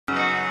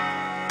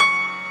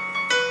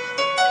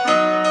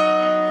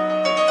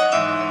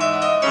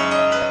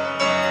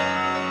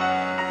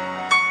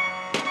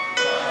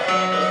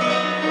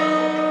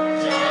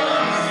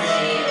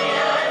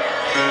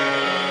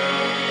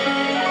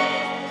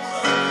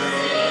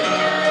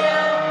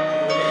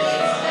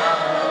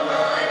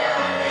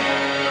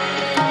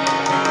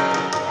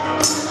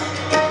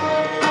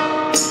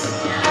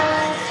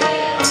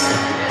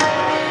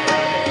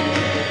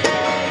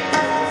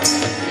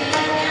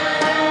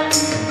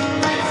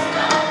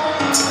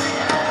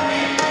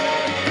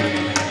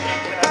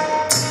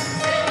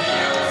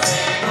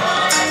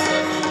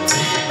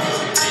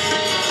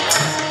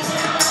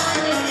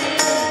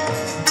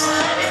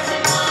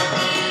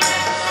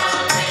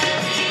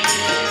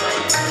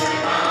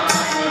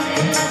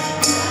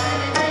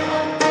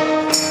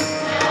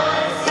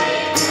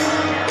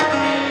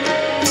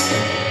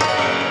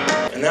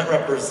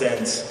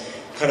represents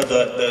kind of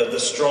the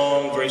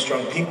strong, very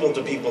strong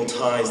people-to-people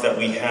ties that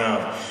we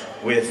have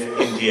with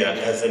India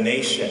as a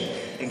nation.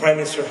 And Prime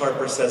Minister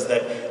Harper says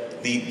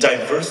that the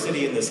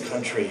diversity in this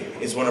country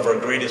is one of our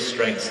greatest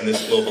strengths in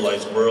this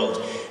globalized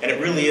world. And it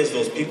really is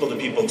those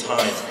people-to-people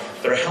ties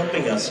that are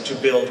helping us to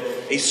build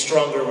a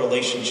stronger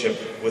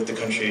relationship with the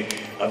country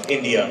of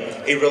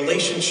India. A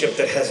relationship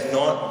that has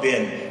not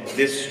been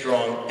this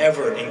strong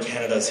ever in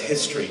Canada's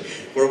history,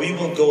 where we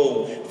will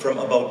go from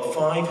about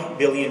 $5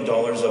 billion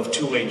of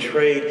two-way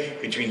trade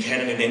between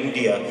Canada and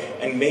India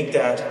and make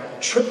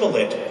that, triple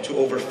it to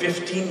over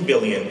 $15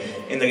 billion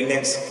in the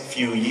next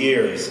few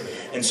years.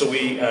 And so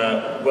we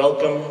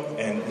welcome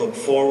and look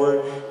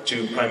forward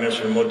to Prime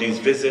Minister Modi's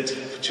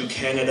visit to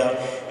Canada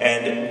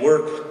and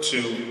work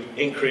to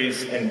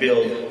increase and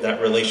build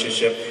that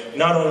relationship,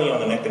 not only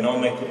on an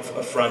economic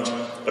front,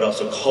 but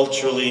also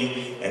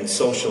culturally and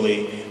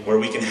socially, where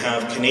we can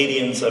have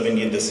Canadians of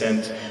Indian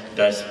descent,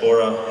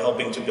 diaspora,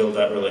 helping to build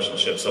that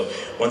relationship. So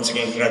once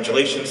again,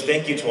 congratulations.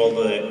 Thank you to all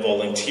the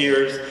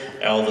volunteers,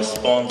 all the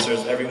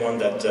sponsors, everyone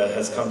that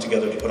has come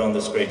together to put on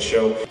this great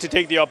show. To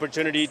take the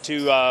opportunity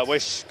to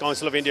wish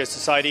Council of India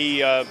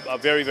Society a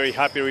very, very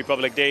happy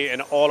Republic Day,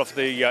 and all of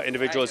the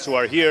individuals who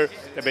are here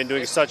have been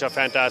doing such a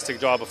fantastic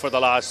job for the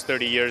last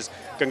 30 years.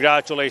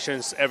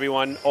 Congratulations,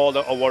 everyone, all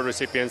the award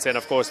recipients, and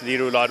of course,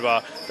 Liru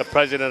Ladwa, the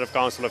President of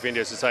Council of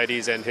India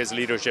Societies, and his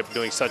leadership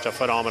doing such a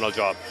phenomenal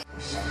job.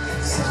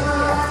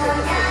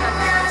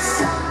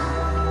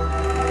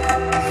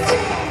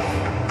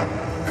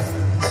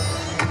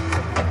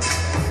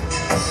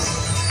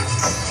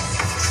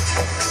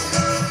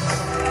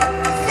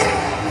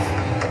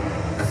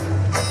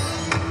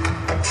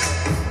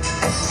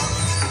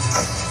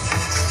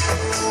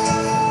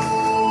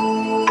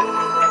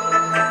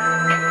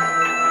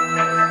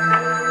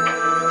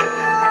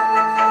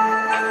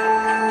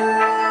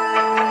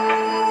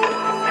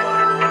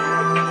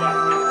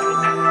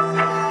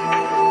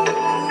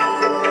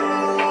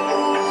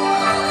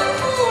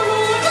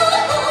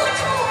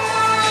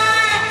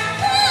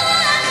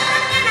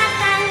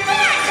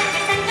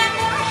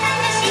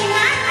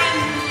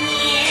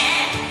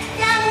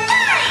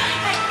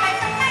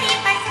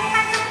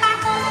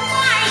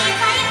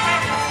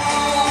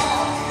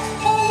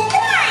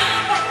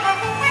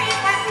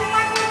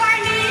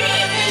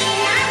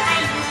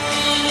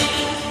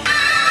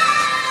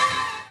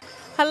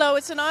 Hello,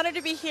 it's an honor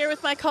to be here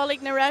with my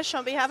colleague Naresh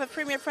on behalf of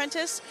Premier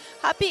Prentice.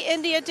 Happy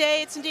India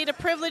Day. It's indeed a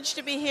privilege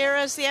to be here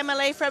as the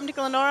MLA from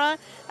Glenora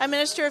and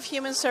Minister of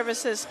Human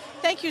Services.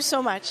 Thank you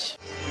so much.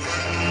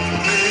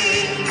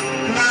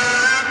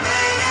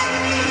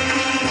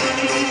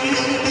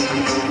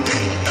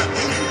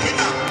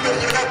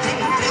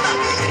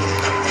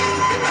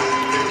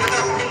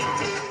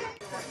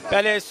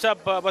 पहले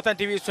सब वतन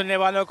TV सुनने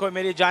वालों को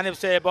मेरी जानिब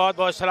से बहुत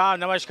बहुत सलाम,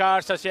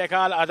 नमस्कार, सत श्री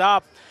अकाल,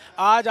 आदाब।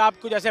 आज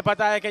आपको जैसे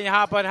पता है कि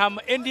यहाँ पर हम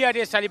इंडिया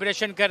डे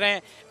सेलिब्रेशन कर रहे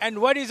हैं, and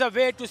what is a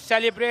way to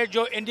celebrate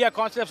जो इंडिया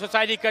काउंसिल ऑफ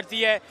सोसाइटी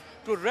करती है,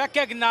 to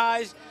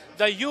recognize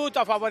the youth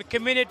of our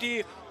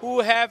community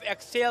who have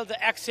excelled the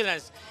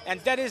excellence,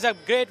 and that is a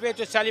great way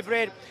to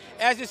celebrate.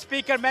 As the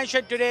speaker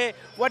mentioned today,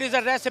 what is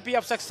the recipe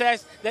of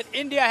success that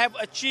India have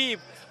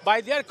achieved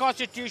by their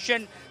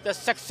constitution, the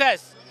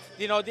success.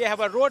 You know, they have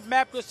a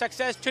roadmap to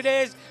success.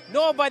 Today,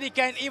 nobody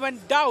can even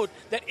doubt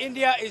that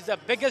India is the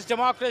biggest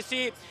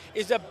democracy,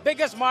 is the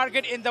biggest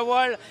market in the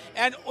world,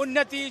 and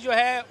उन्नति जो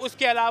है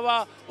उसके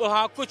अलावा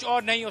वहाँ कुछ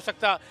और नहीं हो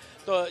सकता.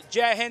 So,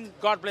 Jai Hind,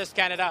 God bless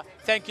Canada.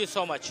 Thank you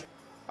so much.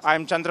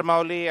 I'm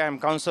Chandramouli. I'm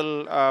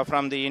consul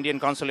from the Indian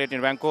Consulate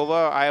in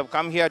Vancouver. I have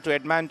come here to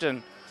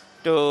Edmonton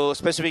to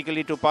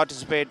specifically to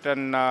participate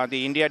in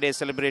the India Day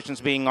celebrations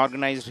being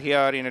organized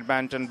here in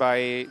Edmonton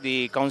by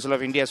the Council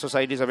of India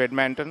Societies of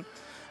Edmonton.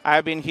 I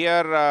have been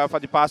here for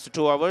the past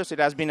 2 hours. It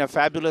has been a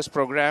fabulous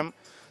program.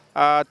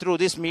 Through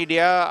this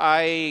media,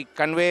 I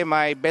convey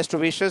my best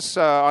wishes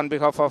on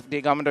behalf of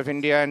the Government of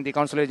India and the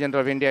Consulate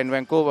General of India in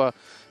Vancouver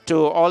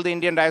to all the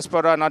Indian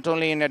diaspora, not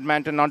only in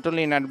Edmonton, not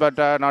only in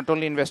Alberta, not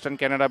only in Western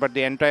Canada, but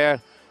the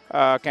entire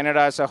Canada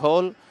as a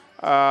whole.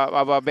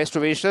 Our best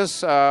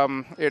wishes.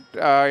 It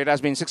has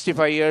been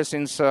 65 years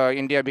since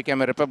India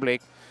became a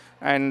republic,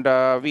 and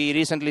we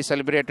recently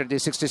celebrated the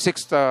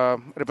 66th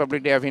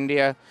Republic Day of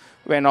India,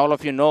 when all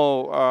of you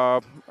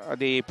know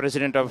the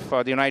President of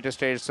the United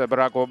States,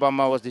 Barack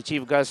Obama, was the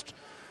chief guest,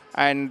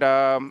 and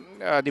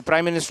the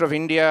Prime Minister of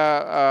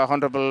India,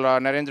 Honorable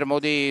Narendra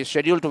Modi, is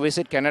scheduled to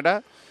visit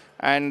Canada,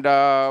 and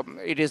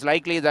it is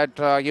likely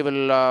that he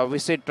will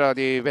visit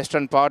the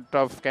western part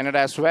of Canada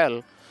as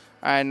well.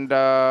 And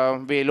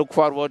we look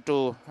forward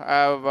to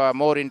have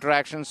more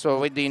interactions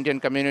with the Indian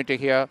community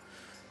here.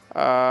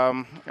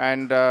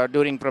 And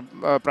during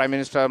Prime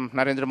Minister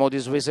Narendra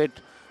Modi's visit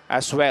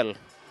as well.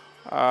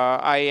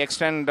 I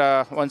extend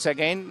once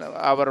again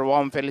our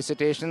warm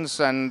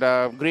felicitations and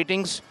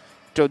greetings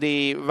to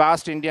the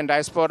vast Indian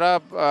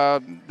diaspora.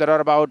 There are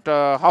about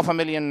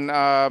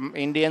 500,000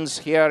 Indians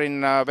here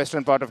in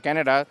western part of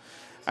Canada,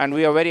 and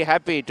we are very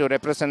happy to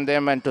represent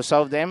them and to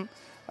serve them.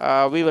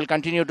 we will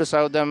continue to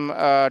serve them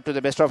to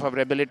the best of our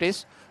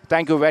abilities.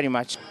 Thank you very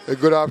much.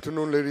 Good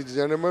afternoon, ladies and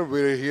gentlemen.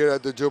 We're here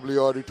at the Jubilee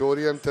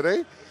Auditorium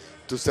today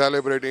to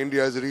celebrate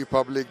India's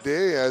Republic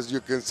Day. As you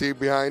can see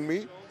behind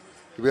me,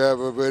 we have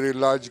a very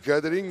large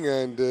gathering,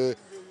 and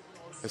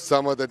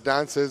some of the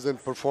dances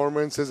and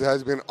performances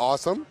has been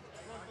awesome.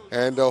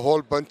 And a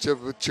whole bunch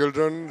of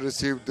children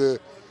received the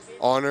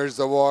Honors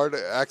Award,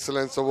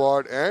 Excellence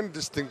Award, and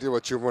Distinctive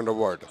Achievement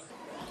Award.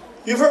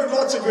 You've heard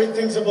lots of great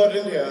things about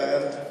India,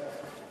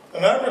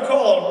 and I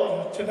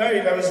recall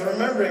tonight I was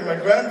remembering my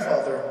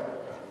grandfather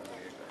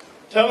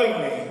telling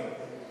me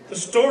the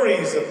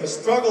stories of the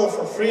struggle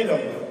for freedom.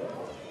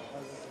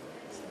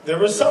 There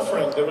was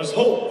suffering, there was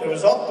hope, there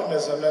was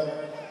optimism,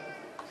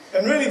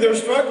 and really they were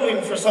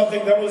struggling for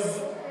something that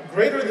was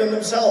greater than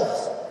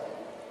themselves.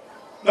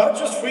 Not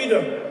just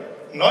freedom,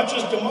 not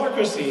just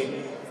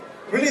democracy.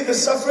 Really the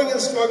suffering and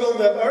struggle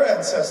that our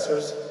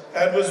ancestors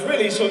had was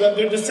really so that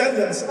their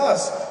descendants,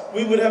 us,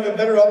 we would have a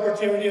better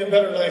opportunity and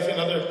better life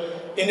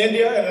in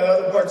India and in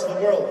other parts of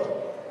the world.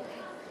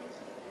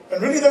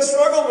 And really the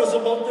struggle was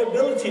about the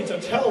ability to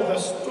tell the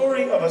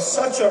story of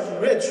such a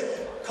rich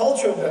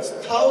culture that's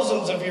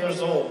thousands of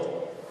years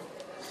old.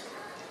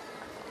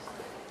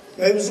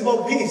 And it was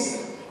about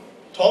peace,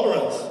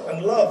 tolerance,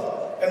 and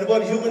love, and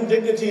about human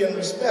dignity and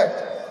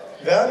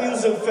respect,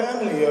 values of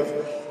family, of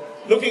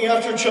looking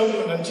after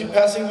children and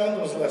passing on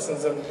those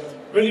lessons, and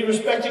really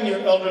respecting your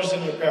elders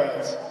and your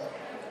parents.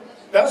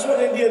 That's what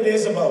India Day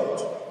is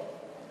about.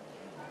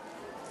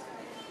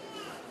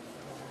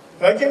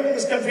 When I came to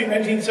this country in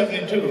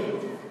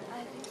 1972,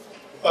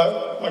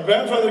 my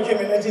grandfather came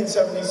in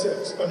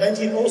 1976, or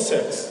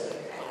 1906.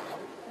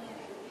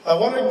 I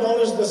want to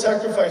acknowledge the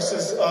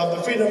sacrifices of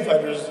the freedom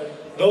fighters,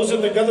 those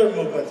in the Gadar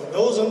movement,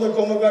 those in the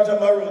Komagata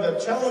Maru that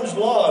challenged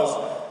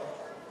laws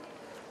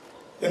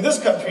in this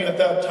country at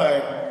that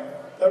time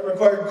that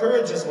required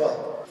courage as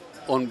well.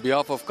 On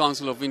behalf of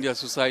Council of India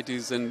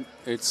Societies and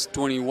its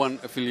 21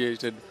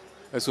 affiliated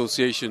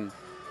association,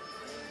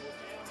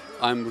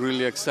 I'm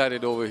really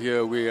excited over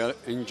here. We are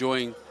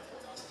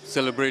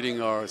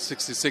celebrating our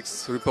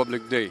 66th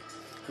Republic Day.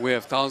 We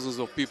have thousands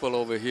of people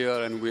over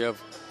here, and we have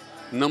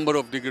a number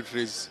of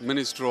dignitaries,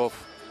 Minister of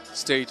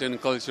State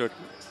and Culture,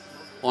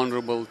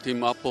 Honorable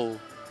Tim Apple.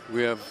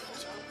 We have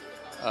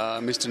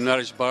Mr.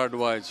 Naresh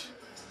Bharadwaj.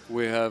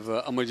 We have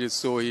Amarjit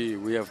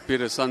Sohi. We have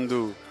Peter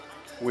Sandhu.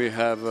 We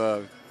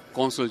have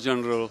Consul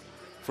General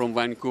from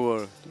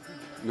Vancouver,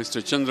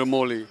 Mr.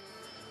 Chandramoli.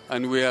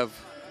 And we have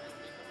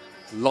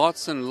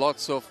lots and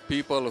lots of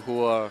people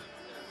who are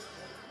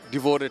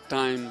devoted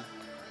time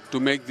to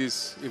make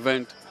this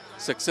event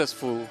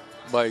successful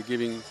by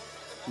giving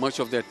much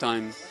of their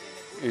time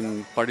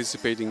in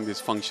participating in this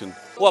function.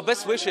 Well,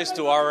 best wishes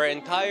to our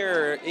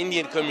entire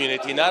Indian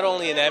community, not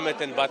only in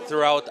Edmonton, but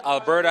throughout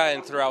Alberta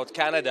and throughout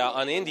Canada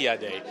on India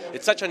Day.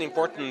 It's such an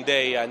important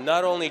day,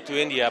 not only to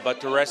India, but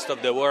to the rest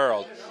of the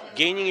world.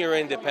 Gaining your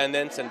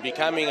independence and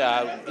becoming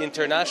an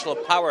international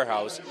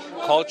powerhouse,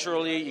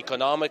 culturally,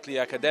 economically,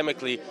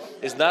 academically,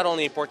 is not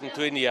only important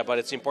to India, but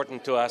it's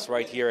important to us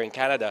right here in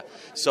Canada.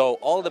 So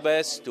all the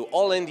best to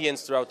all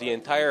Indians throughout the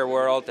entire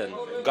world, and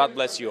God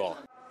bless you all.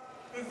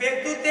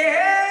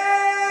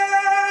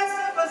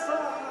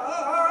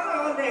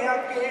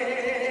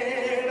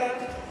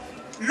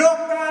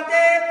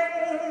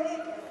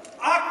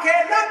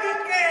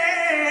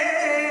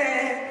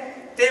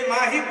 ते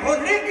माही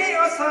भुल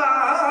गयो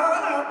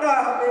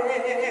सारा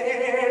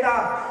बेड़ा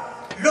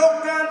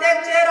लोकां दे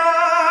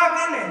चिराग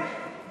ने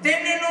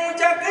दिन नू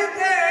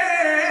जगदे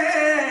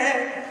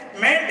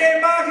मेंढे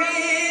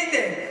माही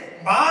दे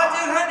बाज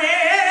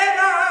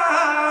हनेरा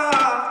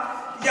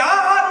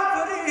यार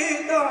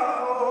फरीदा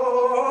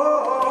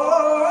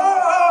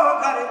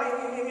घर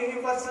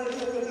में बस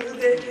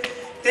दे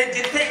ते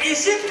जिथे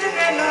इश्क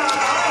ने ना